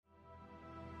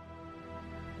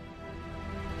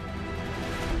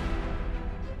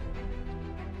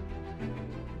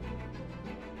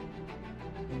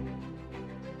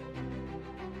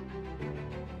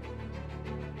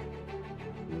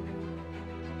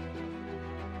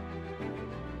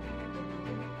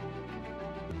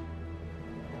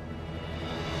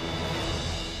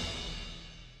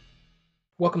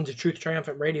Welcome to Truth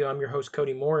Triumphant Radio. I'm your host,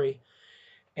 Cody Mori.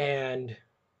 And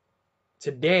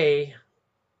today,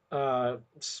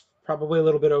 it's probably a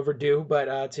little bit overdue,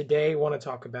 but today I want to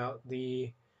talk about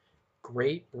the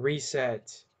Great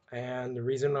Reset. And the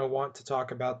reason I want to talk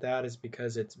about that is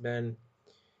because it's been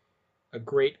a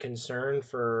great concern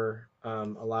for a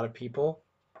lot of people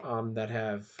that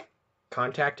have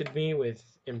contacted me with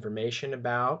information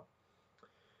about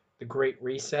the Great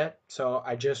Reset. So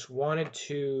I just wanted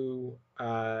to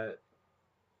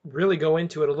really go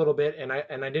into it a little bit, and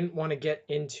I didn't want to get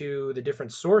into the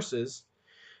different sources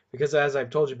because, as I've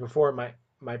told you before,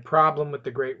 my problem with the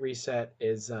Great Reset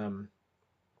is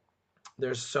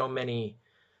there's so many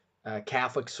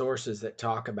Catholic sources that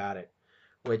talk about it,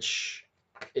 which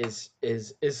is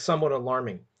somewhat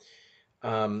alarming.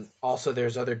 Also,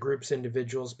 there's other groups,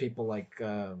 individuals, people like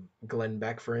Glenn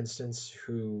Beck, for instance,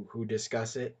 who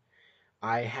discuss it.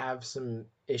 I have some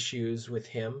issues with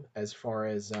him as far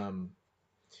as some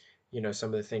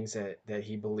of the things that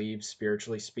he believes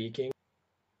spiritually speaking.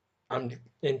 I'm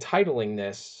entitling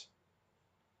this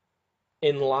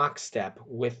in lockstep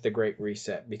with the Great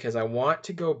Reset because I want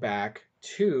to go back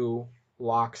to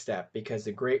lockstep because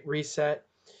the Great Reset,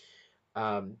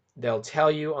 they'll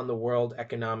tell you on the World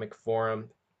Economic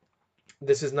Forum,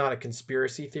 this is not a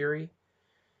conspiracy theory.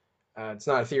 It's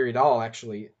not a theory at all,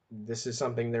 actually. This is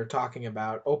something they're talking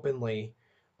about openly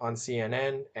on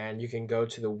CNN, and you can go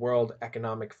to the World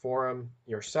Economic Forum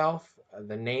yourself.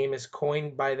 The name is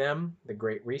coined by them, the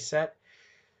Great Reset.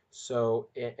 So,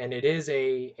 and it is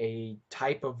a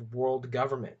type of world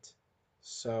government.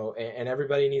 So, and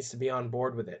everybody needs to be on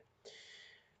board with it.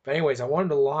 But anyways, I wanted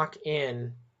to lock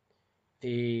in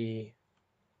the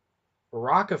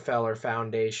Rockefeller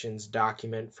Foundation's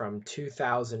document from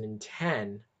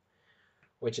 2010,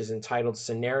 which is entitled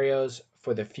Scenarios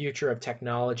for the Future of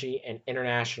Technology and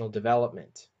International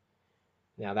Development.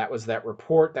 Now, that was that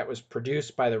report that was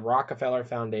produced by the Rockefeller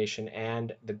Foundation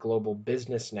and the Global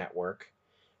Business Network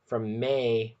from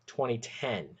May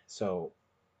 2010. So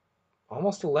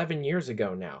almost 11 years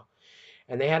ago now.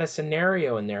 And they had a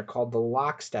scenario in there called the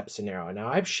lockstep scenario. Now,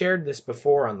 I've shared this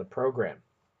before on the program,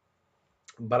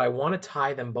 but I want to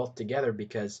tie them both together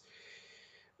because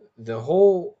the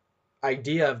whole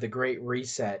idea of the Great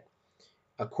Reset,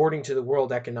 according to the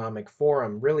World Economic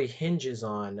Forum, really hinges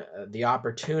on the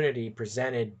opportunity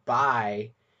presented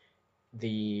by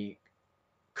the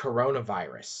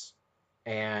coronavirus.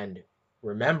 And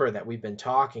remember that we've been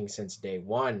talking since day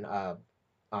one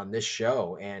on this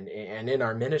show and in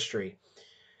our ministry,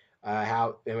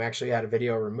 how we actually had a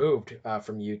video removed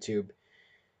from YouTube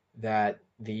that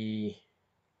the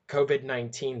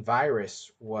COVID-19 virus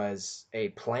was a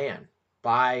plan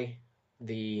by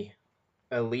the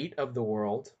elite of the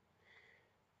world.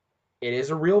 It is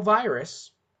a real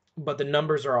virus, but the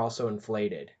numbers are also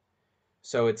inflated.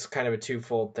 So it's kind of a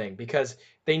twofold thing because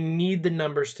they need the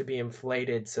numbers to be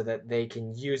inflated so that they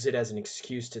can use it as an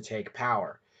excuse to take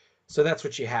power. So that's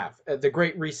what you have. The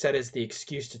Great Reset is the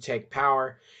excuse to take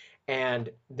power, and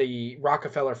the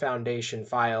Rockefeller Foundation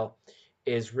file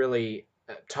is really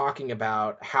talking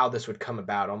about how this would come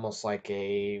about, almost like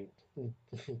a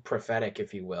prophetic,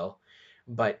 if you will.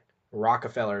 But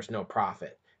Rockefeller is no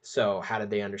prophet. So how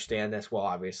did they understand this? Well,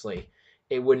 obviously,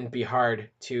 it wouldn't be hard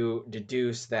to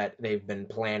deduce that they've been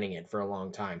planning it for a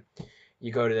long time.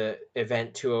 You go to the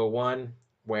Event 201,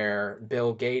 where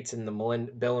Bill Gates and the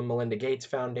Bill and Melinda Gates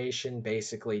Foundation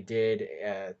basically did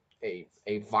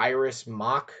a virus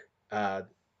mock uh,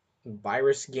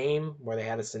 virus game where they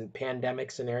had a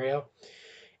pandemic scenario.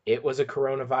 It was a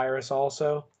coronavirus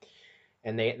also,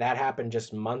 and that happened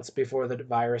just months before the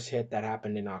virus hit. That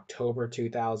happened in October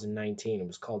 2019. It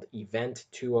was called Event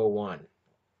 201.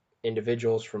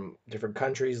 Individuals from different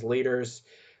countries, leaders,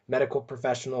 medical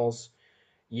professionals,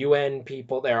 UN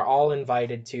people, they're all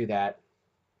invited to that.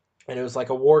 And it was like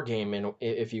a war game,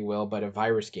 if you will, but a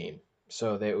virus game.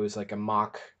 So that it was like a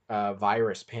mock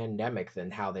virus pandemic, then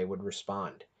how they would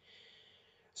respond.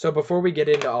 So before we get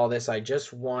into all this, I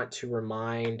just want to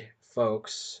remind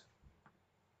folks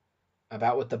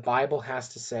about what the Bible has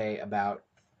to say about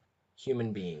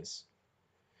human beings.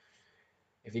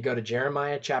 If you go to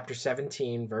Jeremiah chapter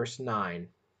 17, verse 9,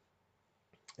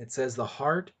 it says, "The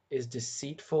heart is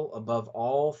deceitful above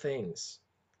all things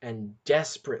and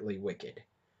desperately wicked.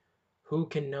 Who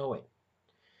can know it?"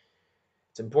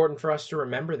 It's important for us to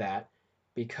remember that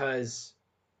because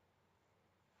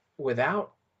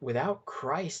without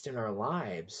Christ in our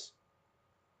lives,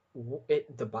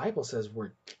 the Bible says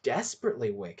we're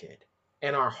desperately wicked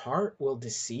and our heart will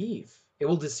deceive. It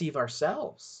will deceive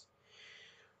ourselves.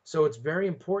 So it's very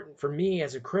important for me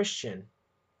as a Christian,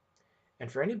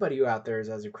 and for anybody who out there is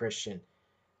as a Christian,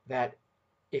 that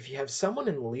if you have someone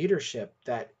in leadership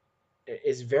that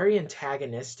is very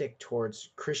antagonistic towards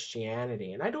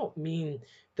Christianity, and I don't mean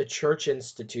the church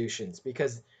institutions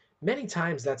because many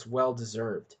times that's well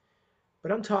deserved,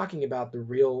 but I'm talking about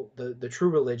the true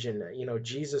religion,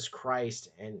 Jesus Christ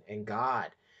and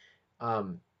God.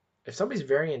 Um, if somebody's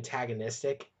very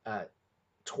antagonistic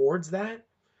towards that,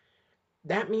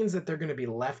 that means that they're going to be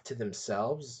left to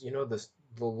themselves.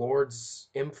 The Lord's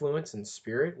influence and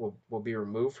spirit will be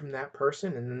removed from that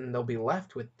person, and then they'll be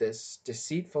left with this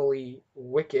deceitfully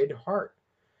wicked heart.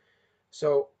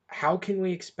 So, how can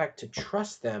we expect to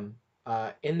trust them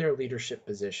in their leadership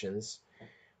positions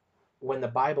when the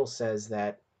Bible says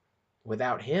that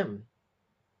without Him,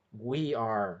 we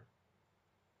are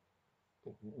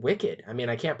wicked? I mean,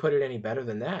 I can't put it any better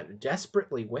than that.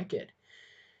 Desperately wicked.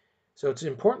 So, it's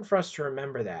important for us to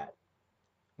remember that.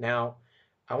 Now,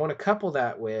 I want to couple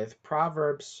that with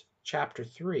Proverbs chapter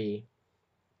 3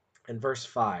 and verse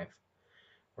 5,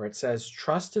 where it says,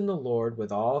 "Trust in the Lord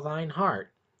with all thine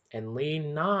heart, and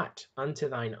lean not unto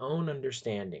thine own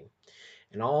understanding.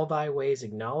 In all thy ways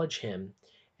acknowledge him,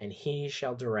 and he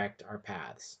shall direct our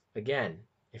paths." Again,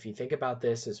 if you think about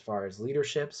this as far as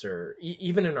leaderships or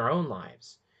even in our own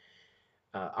lives,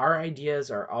 our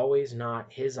ideas are always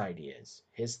not his ideas.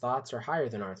 His thoughts are higher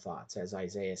than our thoughts, as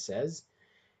Isaiah says.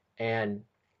 And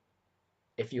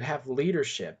if you have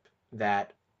leadership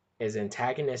that is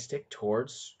antagonistic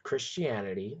towards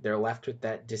Christianity, they're left with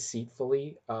that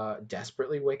deceitfully,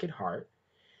 desperately wicked heart,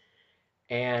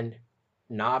 and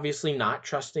obviously not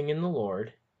trusting in the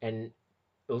Lord and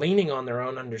leaning on their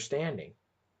own understanding.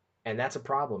 And that's a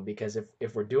problem because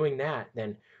if we're doing that,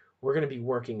 then we're going to be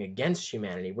working against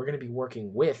humanity. We're going to be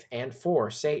working with and for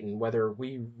Satan, whether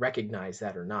we recognize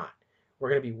that or not. We're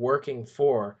going to be working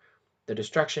for the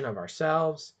destruction of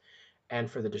ourselves and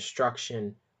for the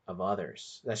destruction of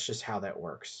others. That's just how that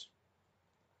works.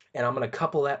 And I'm going to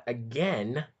couple that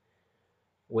again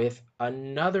with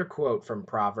another quote from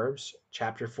Proverbs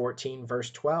chapter 14,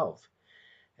 verse 12.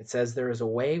 It says, "There is a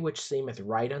way which seemeth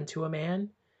right unto a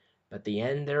man, but the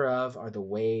end thereof are the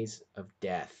ways of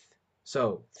death."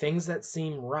 So, things that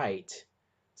seem right.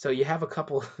 So, you have a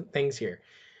couple things here.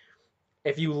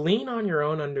 If you lean on your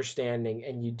own understanding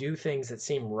and you do things that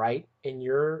seem right in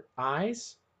your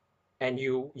eyes, and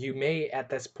you may at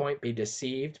this point be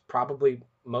deceived, probably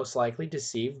most likely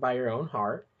deceived by your own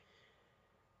heart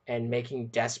and making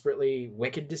desperately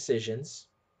wicked decisions,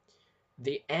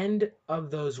 the end of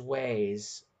those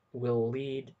ways will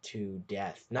lead to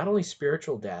death. Not only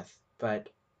spiritual death, but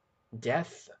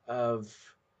death of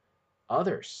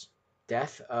others,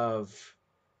 death of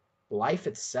life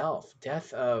itself,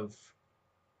 death of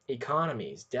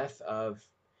economies, death of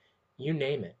you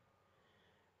name it.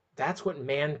 That's what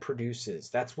man produces.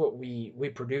 That's what we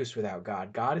produce without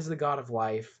God. God is the God of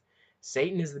life.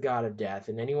 Satan is the God of death,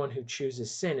 and anyone who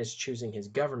chooses sin is choosing his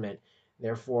government.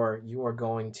 Therefore, you are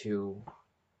going to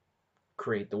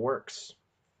create the works.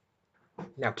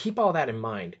 Now, keep all that in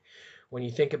mind when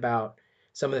you think about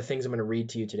some of the things I'm going to read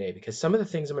to you today, because some of the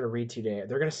things I'm going to read to you today,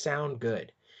 they're going to sound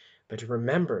good. But to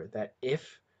remember that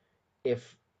if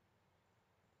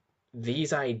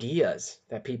these ideas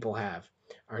that people have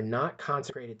are not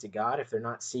consecrated to God, if they're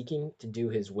not seeking to do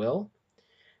his will,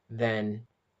 then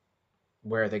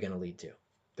where are they going to lead to?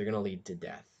 They're going to lead to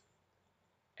death.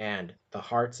 And the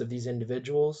hearts of these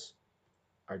individuals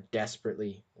are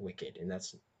desperately wicked, and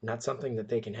that's not something that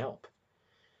they can help.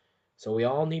 So we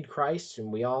all need Christ,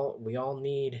 and we all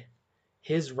need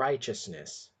his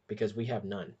righteousness because we have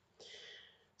none.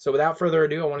 So without further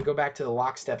ado, I want to go back to the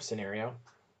lockstep scenario.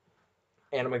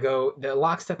 And I'm going to go the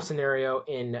lockstep scenario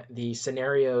in the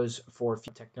scenarios for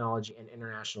technology and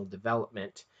international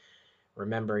development.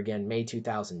 Remember, again, May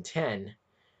 2010.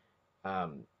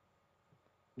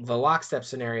 The lockstep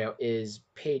scenario is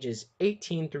pages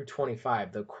 18 through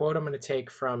 25. The quote I'm going to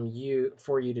take from you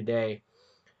for you today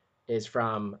is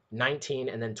from 19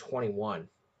 and then 21.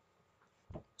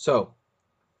 So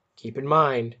keep in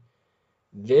mind,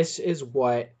 this is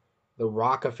what the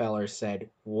Rockefellers said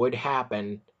would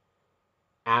happen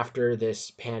after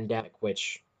this pandemic,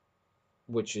 which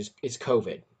is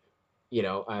COVID.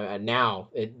 Now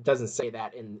it doesn't say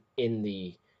that in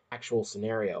the actual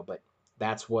scenario, but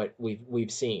that's what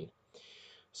we've seen.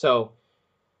 So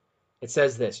it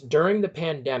says this: during the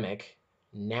pandemic,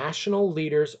 national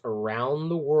leaders around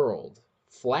the world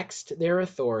flexed their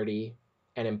authority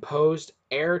and imposed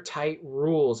airtight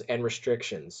rules and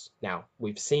restrictions. Now,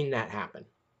 we've seen that happen.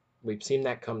 We've seen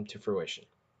that come to fruition.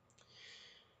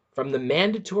 From the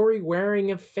mandatory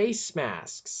wearing of face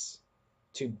masks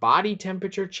to body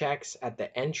temperature checks at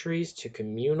the entries to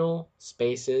communal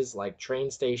spaces like train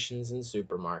stations and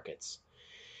supermarkets.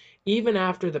 Even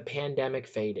after the pandemic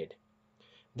faded,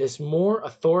 this more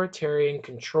authoritarian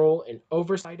control and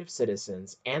oversight of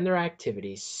citizens and their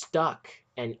activities stuck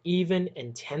and even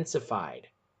intensified.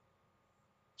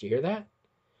 Did you hear that?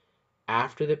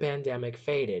 After the pandemic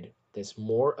faded, this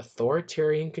more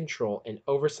authoritarian control and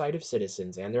oversight of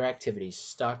citizens and their activities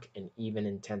stuck and even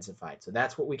intensified. So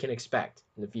that's what we can expect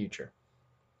in the future.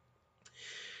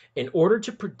 In order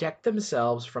to protect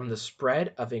themselves from the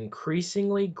spread of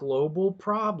increasingly global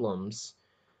problems,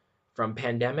 from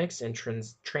pandemics and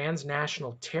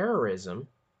transnational terrorism.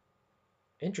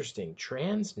 Interesting,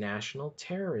 transnational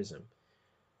terrorism.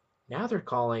 Now they're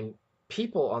calling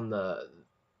people on the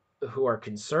who are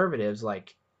conservatives,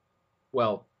 like,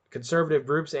 well, conservative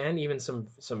groups and even some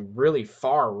really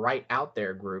far right out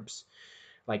there groups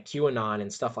like QAnon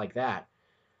and stuff like that.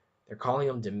 They're calling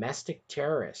them domestic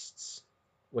terrorists,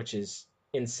 which is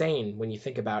insane when you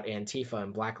think about Antifa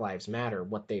and Black Lives Matter,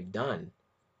 what they've done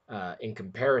in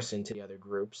comparison to the other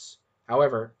groups.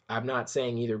 However, I'm not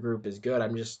saying either group is good.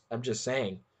 I'm just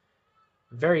saying,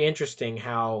 very interesting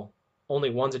how only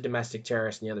one's a domestic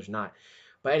terrorist and the other's not.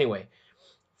 But anyway,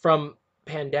 from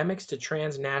pandemics to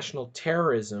transnational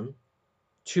terrorism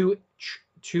to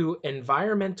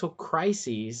environmental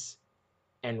crises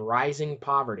and rising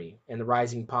poverty. And the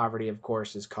rising poverty, of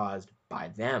course, is caused by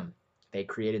them. They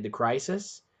created the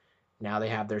crisis. Now they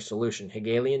have their solution.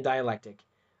 Hegelian dialectic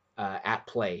at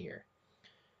play here.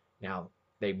 Now,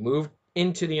 they moved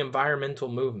into the environmental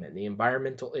movement, the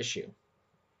environmental issue.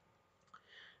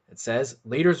 It says,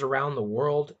 leaders around the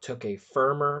world took a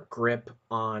firmer grip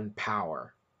on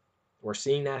power. We're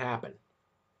seeing that happen.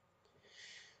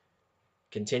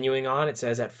 Continuing on, it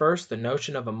says, at first, the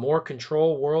notion of a more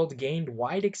control world gained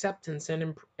wide acceptance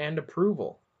and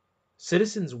approval.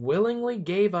 Citizens willingly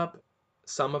gave up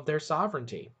some of their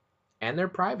sovereignty and their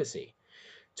privacy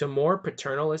to more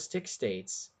paternalistic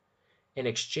states in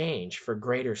exchange for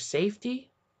greater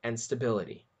safety and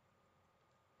stability.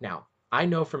 Now, I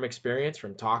know from experience,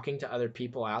 from talking to other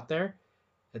people out there,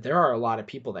 that there are a lot of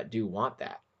people that do want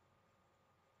that.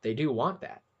 They do want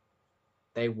that.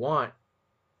 They want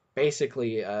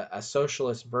basically a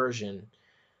socialist version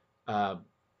of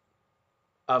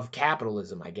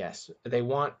capitalism, I guess. They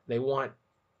want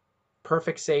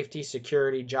perfect safety,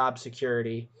 security, job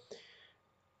security,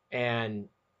 and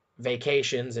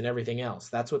vacations and everything else.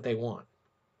 That's what they want.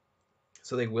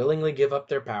 So they willingly give up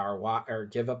their power, or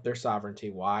give up their sovereignty.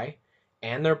 Why?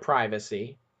 And their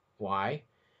privacy. Why?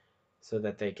 So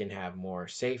that they can have more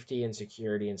safety and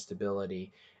security and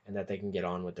stability, and that they can get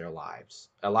on with their lives.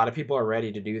 A lot of people are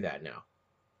ready to do that now.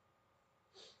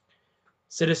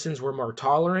 Citizens were more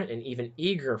tolerant and even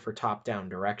eager for top-down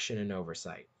direction and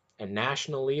oversight, and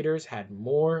national leaders had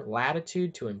more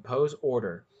latitude to impose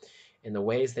order in the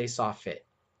ways they saw fit.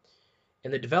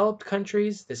 In the developed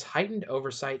countries, this heightened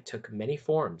oversight took many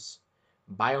forms.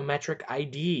 Biometric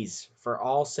IDs for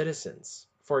all citizens,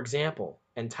 for example,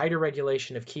 and tighter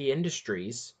regulation of key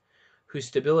industries whose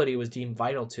stability was deemed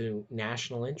vital to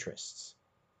national interests.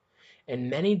 In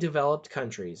many developed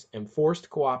countries, enforced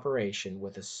cooperation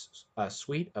with a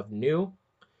suite of new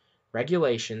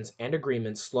regulations and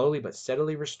agreements slowly but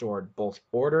steadily restored both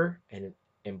order and,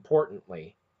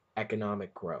 importantly,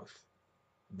 economic growth.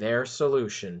 Their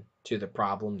solution to the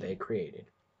problem they created.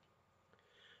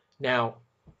 Now,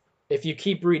 if you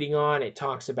keep reading on, it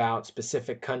talks about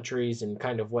specific countries and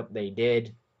kind of what they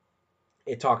did.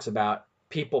 It talks about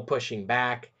people pushing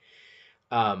back.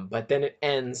 But then it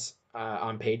ends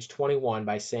on page 21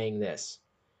 by saying this.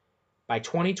 By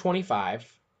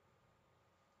 2025,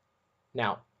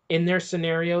 now, in their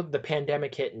scenario, the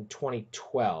pandemic hit in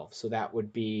 2012. So that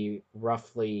would be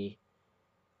roughly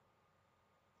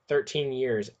 13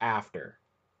 years after.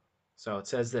 So it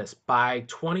says this, by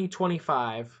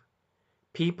 2025,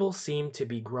 people seem to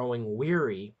be growing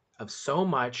weary of so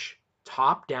much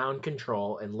top-down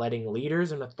control and letting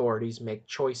leaders and authorities make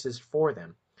choices for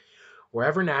them.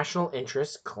 Wherever national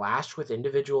interests clashed with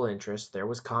individual interests, there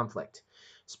was conflict.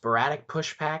 Sporadic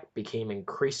pushback became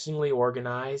increasingly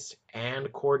organized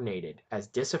and coordinated as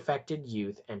disaffected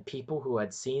youth and people who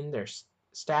had seen their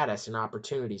status and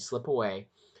opportunity slip away,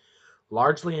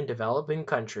 largely in developing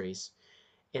countries,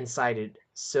 incited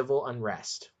civil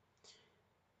unrest.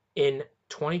 In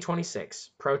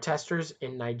 2026, protesters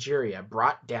in Nigeria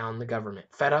brought down the government,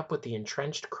 fed up with the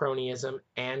entrenched cronyism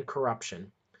and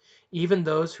corruption. Even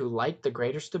those who liked the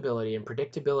greater stability and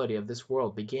predictability of this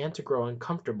world began to grow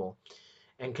uncomfortable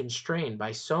and constrained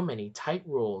by so many tight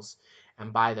rules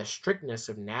and by the strictness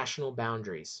of national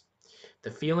boundaries.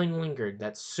 The feeling lingered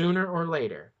that sooner or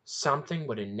later something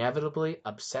would inevitably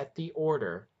upset the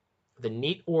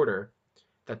neat order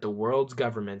that the world's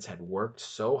governments had worked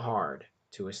so hard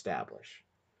to establish.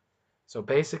 So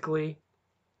basically,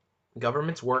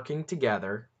 governments working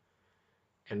together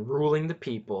and ruling the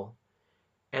people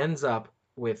ends up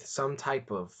with some type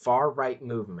of far right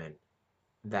movement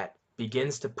that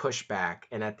begins to push back.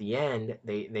 And at the end,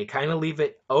 they kind of leave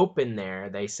it open there.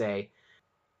 They say,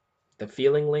 the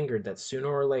feeling lingered that sooner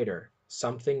or later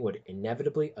something would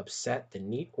inevitably upset the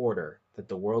neat order that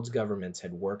the world's governments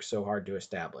had worked so hard to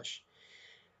establish.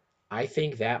 I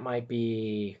think that might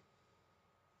be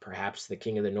perhaps the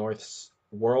King of the North's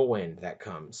whirlwind that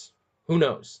comes. Who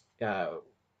knows?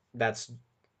 That's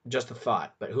just a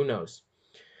thought, but who knows?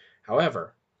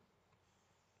 However,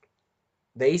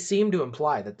 they seem to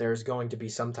imply that there's going to be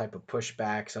some type of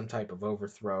pushback, some type of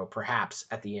overthrow, perhaps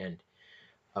at the end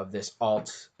of this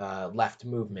alt left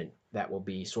movement that will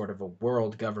be sort of a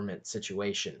world government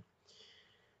situation.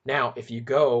 Now, if you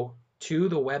go to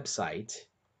the website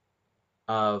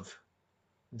of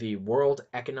the World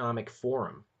Economic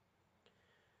Forum,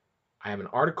 I have an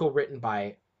article written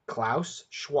by Klaus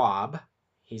Schwab.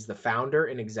 He's the founder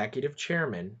and executive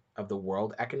chairman of the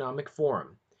World Economic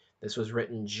Forum. This was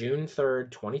written June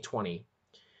 3rd, 2020.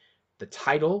 The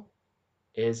title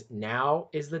is Now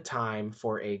is the Time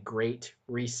for a Great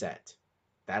Reset.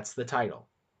 That's the title.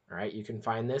 All right, you can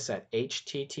find this at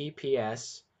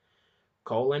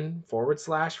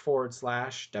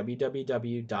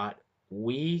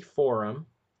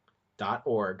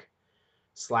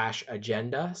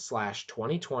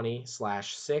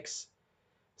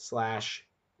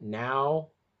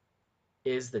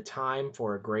is the time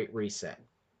for a great reset.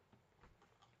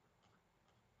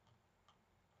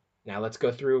 Now let's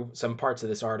go through some parts of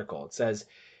this article. It says,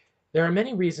 there are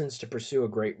many reasons to pursue a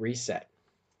great reset.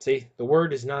 See, the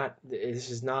word is not,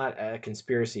 this is not a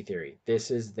conspiracy theory.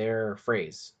 This is their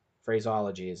phrase.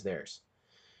 Phraseology is theirs.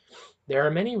 There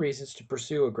are many reasons to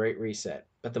pursue a great reset,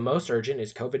 but the most urgent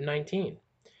is COVID-19.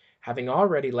 Having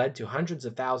already led to hundreds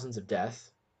of thousands of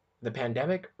deaths, the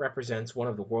pandemic represents one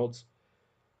of the world's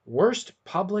worst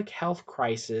public health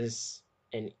crises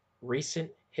in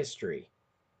recent history.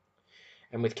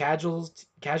 And with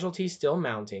casualties still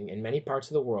mounting in many parts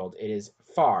of the world, it is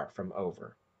far from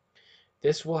over.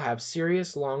 This will have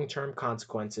serious long-term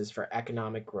consequences for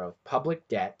economic growth. Public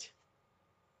debt.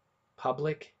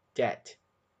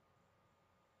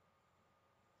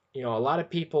 You know, a lot of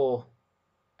people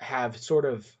have sort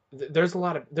of there's a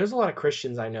lot of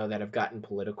Christians I know that have gotten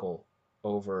political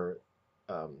over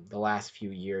the last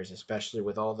few years, especially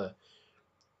with all the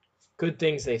good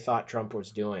things they thought Trump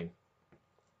was doing.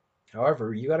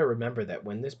 However, you got to remember that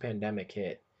when this pandemic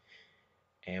hit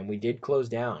and we did close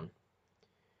down,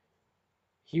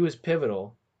 he was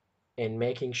pivotal in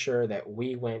making sure that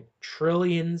we went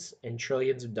trillions and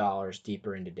trillions of dollars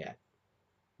deeper into debt.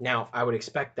 Now, I would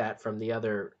expect that from the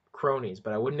other cronies,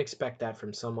 but I wouldn't expect that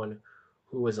from someone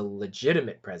who was a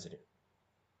legitimate president,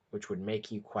 which would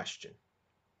make you question.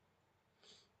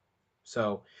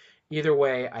 So, either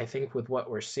way, I think with what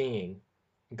we're seeing,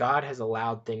 God has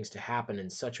allowed things to happen in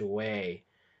such a way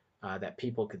that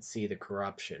people could see the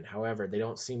corruption. However, they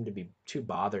don't seem to be too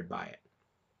bothered by it.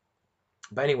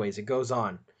 But anyways, it goes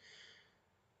on.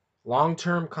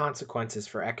 Long-term consequences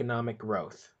for economic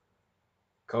growth.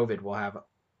 COVID will have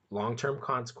long-term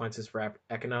consequences for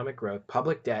economic growth,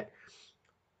 public debt,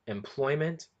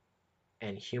 employment,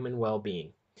 and human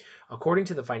well-being. According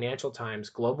to the Financial Times,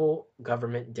 global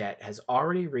government debt has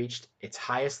already reached its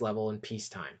highest level in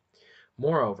peacetime.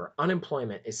 Moreover,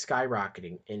 unemployment is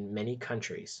skyrocketing in many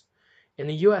countries. In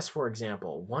the US, for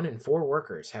example, 1 in 4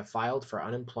 workers have filed for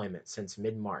unemployment since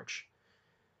mid-March,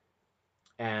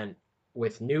 and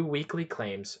with new weekly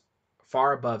claims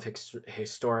far above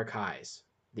historic highs.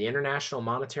 The International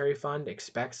Monetary Fund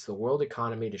expects the world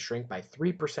economy to shrink by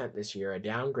 3% this year, a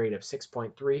downgrade of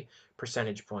 6.3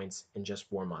 percentage points in just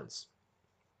 4 months.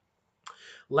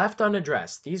 Left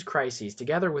unaddressed, these crises,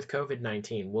 together with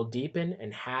COVID-19, will deepen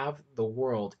and have the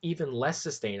world even less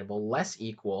sustainable, less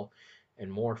equal, and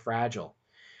more fragile.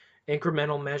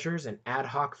 Incremental measures and ad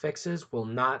hoc fixes will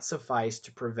not suffice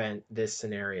to prevent this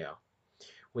scenario.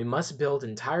 We must build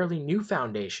entirely new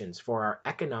foundations for our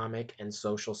economic and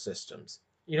social systems.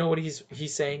 You know what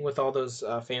he's saying with all those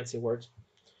fancy words?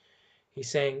 He's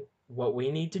saying what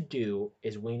we need to do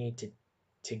is we need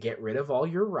to get rid of all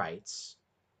your rights.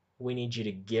 We need you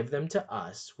to give them to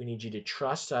us. We need you to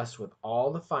trust us with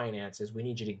all the finances. We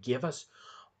need you to give us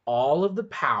all of the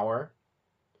power.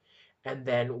 And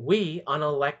then we,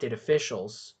 unelected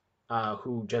officials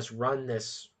who just run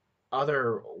this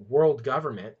other world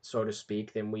government, so to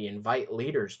speak, than we invite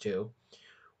leaders to.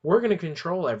 We're going to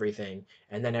control everything,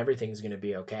 and then everything's going to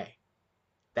be okay.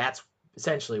 That's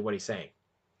essentially what he's saying.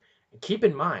 And keep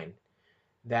in mind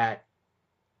that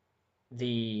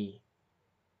the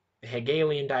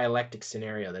Hegelian dialectic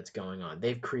scenario that's going on,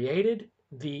 they've created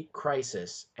the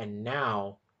crisis, and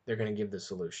now they're going to give the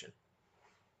solution.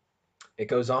 It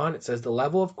goes on, it says the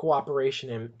level of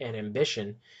cooperation and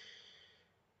ambition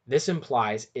this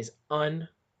implies is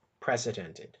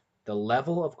unprecedented. The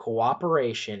level of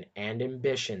cooperation and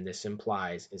ambition this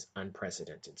implies is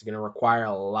unprecedented. It's going to require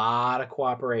a lot of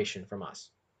cooperation from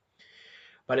us.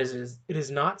 But it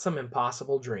is not some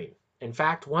impossible dream. In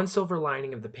fact, one silver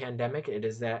lining of the pandemic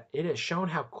is that it has shown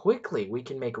how quickly we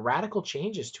can make radical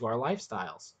changes to our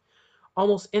lifestyles.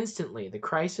 Almost instantly, the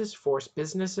crisis forced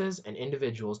businesses and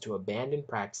individuals to abandon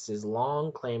practices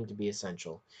long claimed to be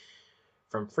essential,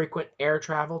 from frequent air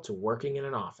travel to working in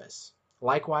an office.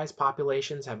 Likewise,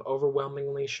 populations have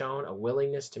overwhelmingly shown a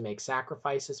willingness to make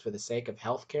sacrifices for the sake of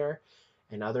healthcare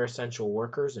and other essential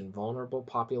workers in vulnerable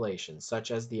populations,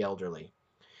 such as the elderly.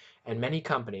 And many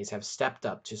companies have stepped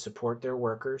up to support their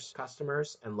workers,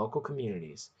 customers, and local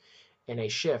communities in a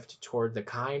shift toward the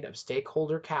kind of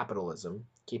stakeholder capitalism,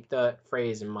 keep the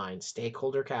phrase in mind,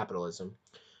 stakeholder capitalism,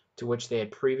 to which they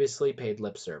had previously paid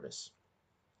lip service.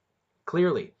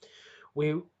 Clearly,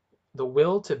 we the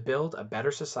will to build a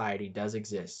better society does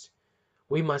exist.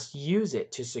 We must use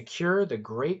it to secure the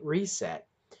great reset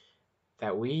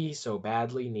that we so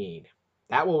badly need.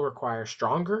 That will require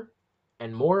stronger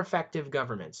and more effective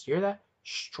governments. You hear that?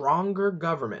 Stronger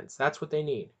governments. That's what they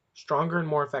need. Stronger and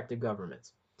more effective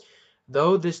governments.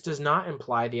 Though this does not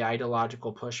imply the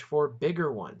ideological push for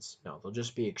bigger ones. No, they'll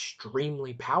just be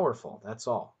extremely powerful. That's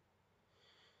all.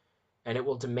 And it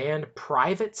will demand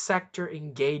private sector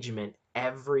engagement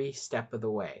every step of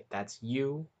the way. That's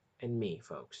you and me,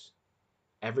 folks.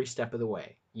 Every step of the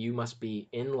way. You must be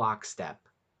in lockstep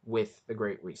with the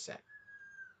Great Reset.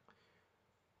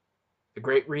 The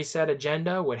Great Reset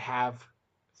agenda would have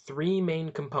three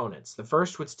main components. The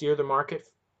first would steer the market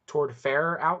toward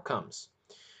fairer outcomes.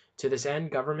 To this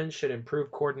end, governments should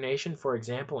improve coordination, for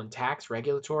example, in tax,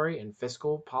 regulatory, and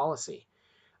fiscal policy,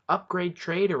 upgrade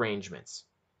trade arrangements,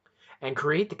 and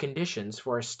create the conditions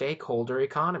for a stakeholder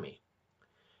economy.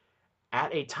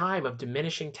 At a time of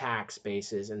diminishing tax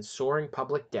bases and soaring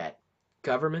public debt,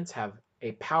 governments have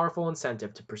a powerful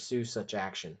incentive to pursue such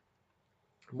action.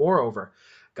 Moreover,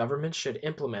 governments should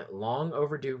implement long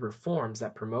overdue reforms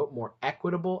that promote more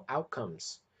equitable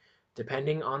outcomes.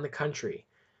 Depending on the country,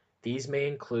 these may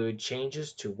include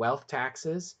changes to wealth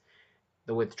taxes,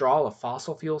 the withdrawal of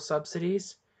fossil fuel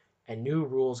subsidies, and new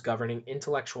rules governing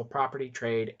intellectual property,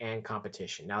 trade, and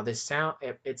competition. Now,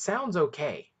 it sounds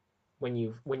okay when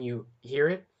you hear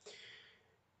it,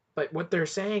 but what they're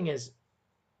saying is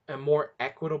a more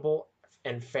equitable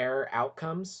and fair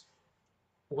outcomes.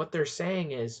 What they're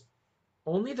saying is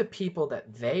only the people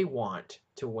that they want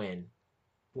to win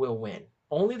will win.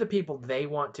 Only the people they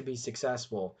want to be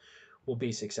successful will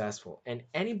be successful. And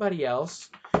anybody else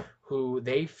who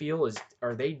they feel is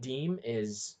or they deem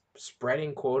is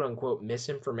spreading quote unquote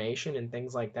misinformation and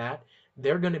things like that,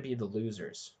 they're going to be the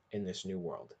losers in this new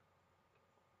world.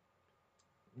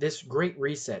 This great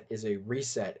reset is a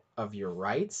reset of your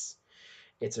rights.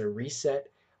 It's a reset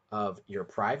of your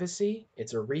privacy.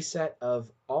 It's a reset of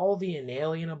all the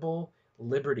inalienable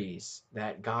liberties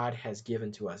that God has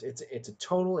given to us. It's a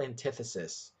total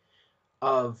antithesis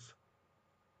of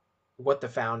what the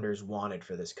founders wanted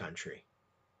for this country.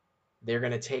 They're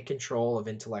going to take control of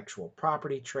intellectual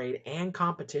property, trade, and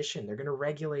competition. They're going to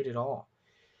regulate it all.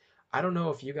 I don't know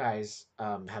if you guys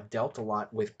have dealt a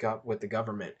lot with the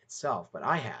government itself, but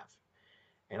I have.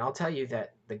 And I'll tell you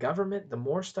that the government, the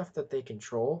more stuff that they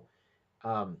control,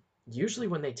 usually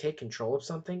when they take control of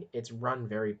something, it's run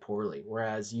very poorly,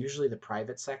 whereas usually the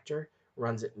private sector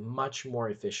runs it much more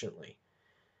efficiently.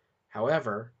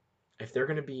 However, if they're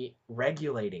going to be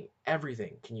regulating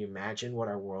everything, can you imagine what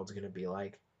our world's going to be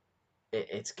like?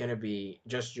 It's going to be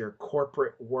just your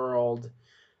corporate world,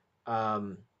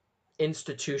 um,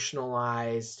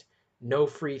 institutionalized, no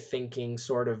free thinking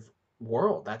sort of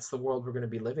world. That's the world we're going to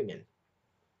be living in.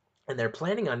 And they're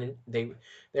planning on they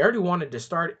already wanted to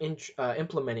start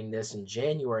implementing this in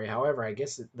January. However, I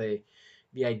guess the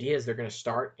idea is they're going to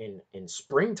start in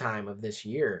springtime of this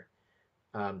year.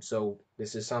 So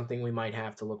this is something we might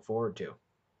have to look forward to.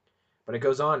 But it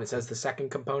goes on. It says the second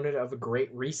component of a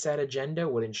great reset agenda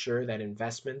would ensure that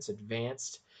investments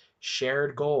advanced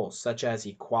shared goals such as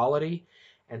equality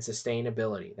and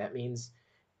sustainability. That means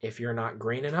if you're not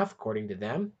green enough, according to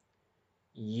them,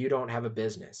 you don't have a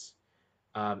business.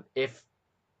 If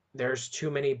there's too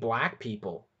many black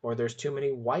people, or there's too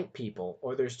many white people,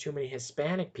 or there's too many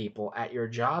Hispanic people at your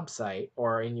job site,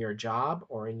 or in your job,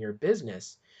 or in your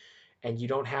business, and you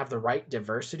don't have the right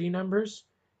diversity numbers,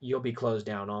 you'll be closed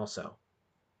down also.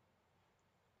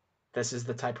 This is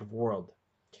the type of world.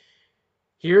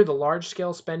 Here, the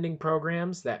large-scale spending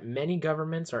programs that many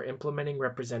governments are implementing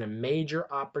represent a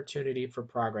major opportunity for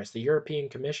progress. The European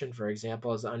Commission, for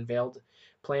example, has unveiled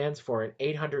plans for an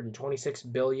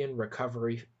 $826 billion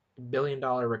recovery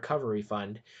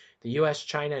fund. The US,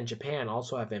 China, and Japan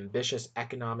also have ambitious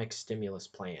economic stimulus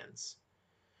plans.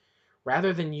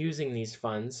 Rather than using these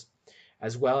funds,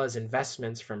 as well as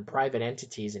investments from private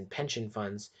entities and pension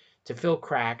funds, to fill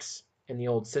cracks in the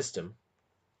old system,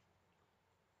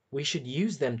 we should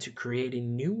use them to create a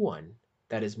new one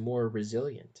that is more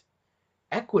resilient,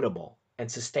 equitable,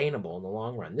 and sustainable in the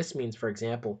long run. This means, for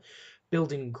example,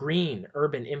 building green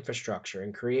urban infrastructure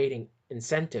and creating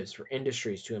incentives for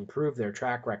industries to improve their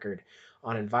track record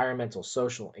on environmental,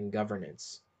 social, and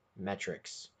governance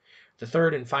metrics. The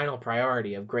third and final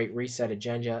priority of Great Reset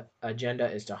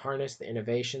agenda is to harness the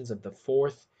innovations of the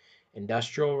fourth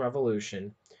industrial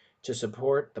revolution to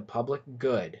support the public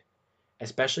good,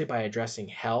 especially by addressing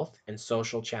health and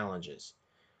social challenges.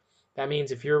 That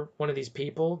means if you're one of these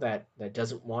people that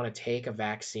doesn't want to take a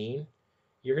vaccine,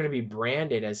 you're going to be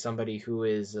branded as somebody who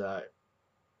is an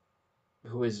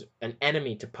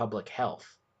enemy to public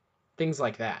health. Things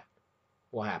like that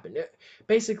will happen.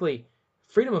 Basically,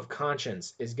 freedom of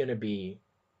conscience is going to be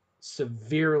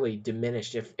severely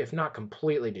diminished, if not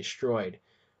completely destroyed,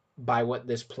 by what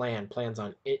this plans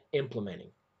on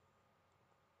implementing.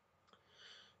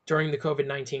 During the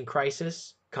COVID-19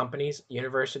 crisis, companies,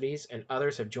 universities, and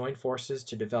others have joined forces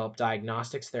to develop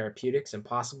diagnostics, therapeutics, and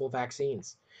possible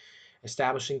vaccines.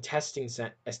 Establish testing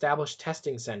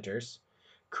centers,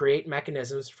 create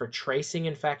mechanisms for tracing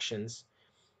infections.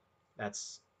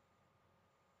 That's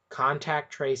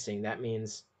contact tracing. That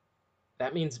means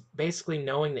basically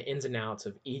knowing the ins and outs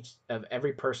of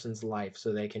every person's life,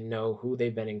 so they can know who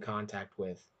they've been in contact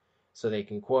with, so they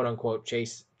can quote unquote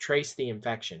trace the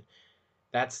infection.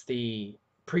 That's the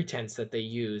pretense that they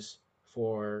use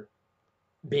for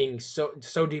being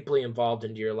so deeply involved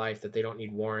into your life that they don't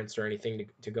need warrants or anything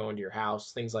to go into your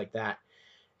house, things like that.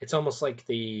 It's almost like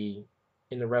in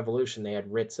the revolution they had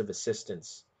writs of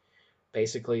assistance.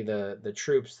 Basically,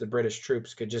 the British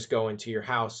troops could just go into your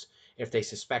house if they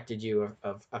suspected you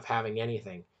of having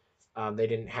anything. They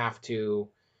didn't have to.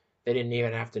 They didn't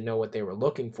even have to know what they were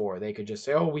looking for. They could just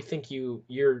say, "Oh, we think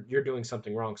you're doing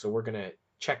something wrong, so we're gonna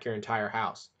check your entire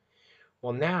house."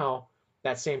 Well, now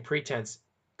that same pretense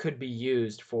could be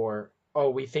used for, "Oh,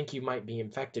 we think you might be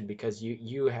infected because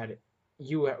you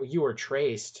were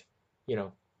traced, you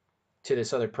know, to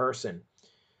this other person.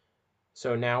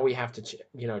 So now we have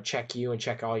to check you and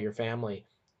check all your family.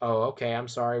 Oh, okay, I'm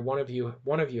sorry. One of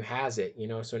you has it,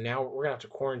 so now we're gonna have to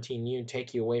quarantine you and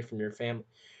take you away from your family."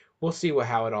 We'll see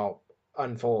how it all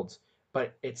unfolds.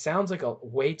 But it sounds like a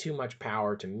way too much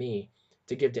power to me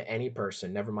to give to any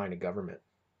person, never mind a government.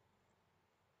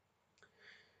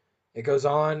 It goes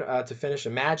on to finish.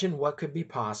 Imagine what could be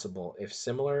possible if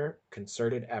similar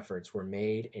concerted efforts were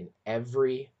made in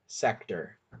every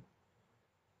sector.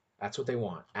 That's what they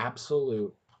want.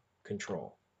 Absolute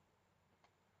control.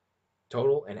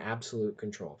 Total and absolute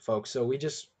control, folks. So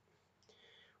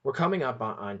we're coming up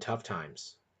on tough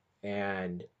times.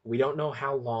 And we don't know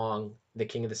how long the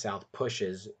King of the South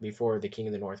pushes before the King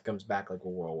of the North comes back like a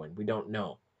whirlwind. We don't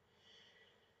know.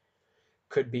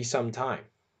 Could be some time.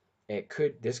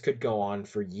 This could go on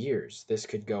for years. This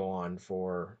could go on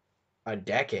for a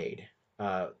decade.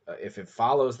 If it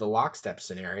follows the lockstep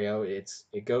scenario,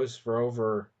 it goes for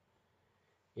over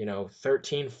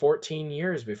 13, 14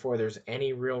 years before there's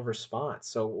any real response.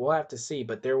 So we'll have to see.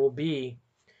 But there will be,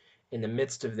 in the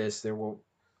midst of this, there will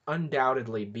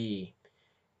undoubtedly be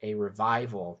a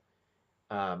revival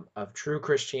of true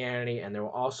Christianity, and there will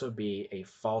also be a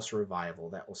false revival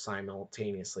that will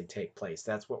simultaneously take place.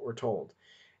 That's what we're told.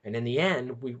 And in the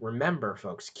end, we remember,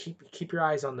 folks, keep your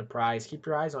eyes on the prize, keep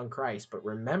your eyes on Christ, but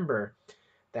remember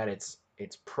that it's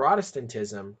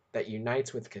Protestantism that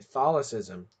unites with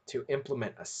Catholicism to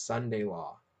implement a Sunday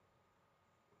law.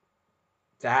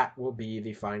 That will be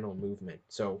the final movement.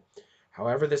 So,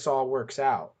 however this all works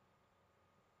out,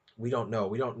 we don't know.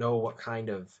 We don't know what kind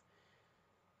of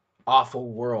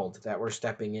awful world that we're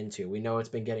stepping into. We know it's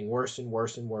been getting worse and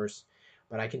worse and worse.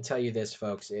 But I can tell you this,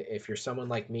 folks, if you're someone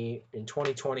like me, in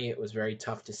 2020, it was very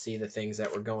tough to see the things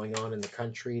that were going on in the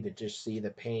country, to just see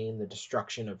the pain, the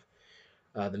destruction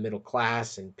of the middle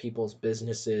class and people's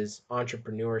businesses,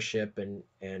 entrepreneurship,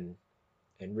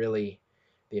 and really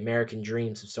the American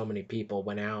dreams of so many people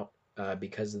went out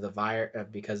because of the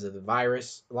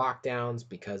virus lockdowns,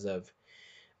 because of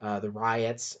the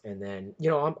riots, and then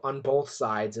on both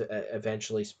sides,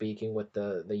 eventually speaking, with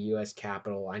the U.S.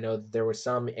 Capitol. I know there were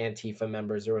some Antifa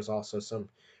members. There was also some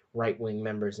right wing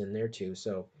members in there too.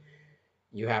 So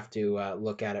you have to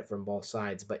look at it from both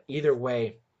sides. But either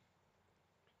way,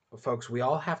 folks, we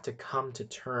all have to come to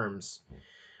terms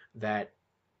that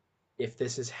if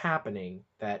this is happening,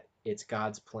 that it's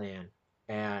God's plan,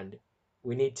 and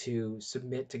we need to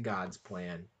submit to God's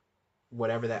plan,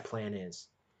 whatever that plan is,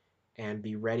 and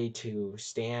be ready to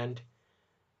stand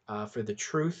for the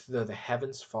truth, though the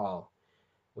heavens fall.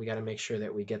 We got to make sure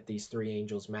that we get these three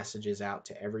angels' messages out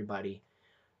to everybody,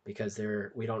 because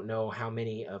we don't know how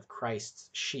many of Christ's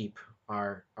sheep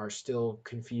are still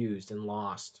confused and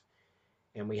lost,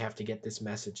 and we have to get this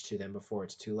message to them before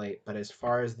it's too late. But as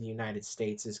far as the United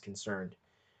States is concerned,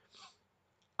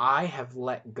 I have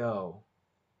let go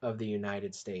of the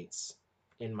United States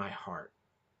in my heart.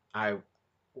 I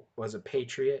was a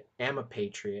patriot, am a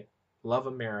patriot, love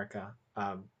America,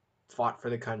 fought for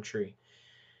the country,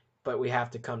 but we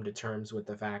have to come to terms with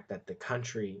the fact that the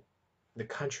country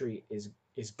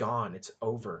is gone. It's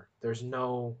over. There's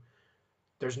no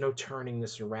turning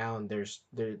this around.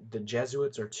 The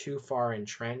Jesuits are too far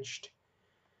entrenched.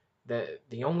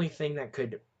 The only thing that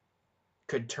could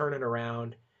turn it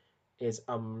around is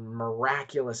a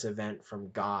miraculous event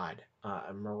from God,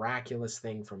 a miraculous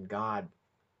thing from God.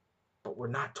 But we're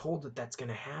not told that that's going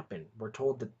to happen. We're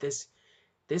told that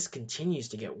this continues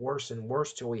to get worse and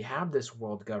worse till we have this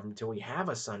world government, till we have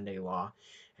a Sunday law,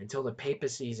 until the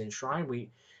papacy is enshrined.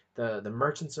 The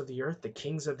merchants of the earth, the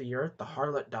kings of the earth, the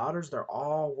harlot daughters, they're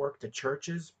all work the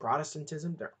churches,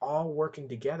 Protestantism, they're all working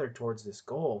together towards this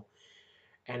goal.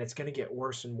 And it's going to get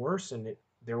worse and worse, and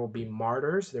there will be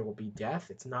martyrs, there will be death.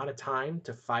 It's not a time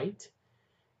to fight.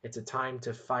 It's a time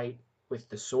to fight with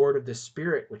the sword of the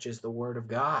Spirit, which is the Word of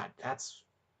God. That's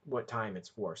what time it's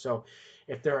for. So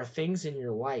if there are things in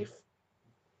your life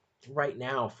right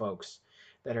now, folks,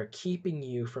 that are keeping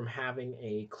you from having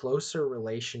a closer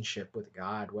relationship with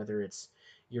God, whether it's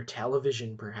your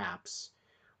television perhaps,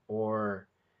 or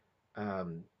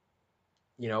um,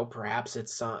 perhaps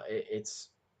it's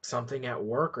something at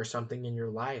work or something in your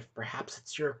life, perhaps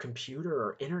it's your computer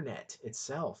or internet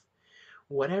itself,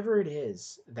 whatever it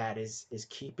is that is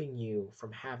keeping you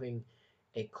from having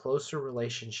a closer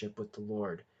relationship with the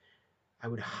Lord, I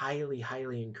would highly,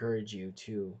 highly encourage you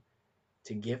to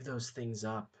give those things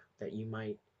up, that you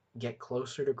might get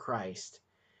closer to Christ,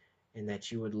 and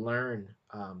that you would learn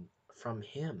from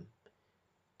Him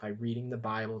by reading the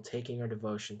Bible, taking our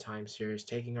devotion time serious,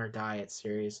 taking our diet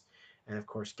serious, and of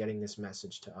course getting this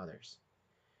message to others.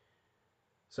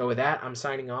 So with that, I'm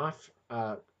signing off.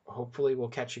 Hopefully we'll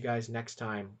catch you guys next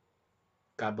time.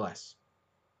 God bless.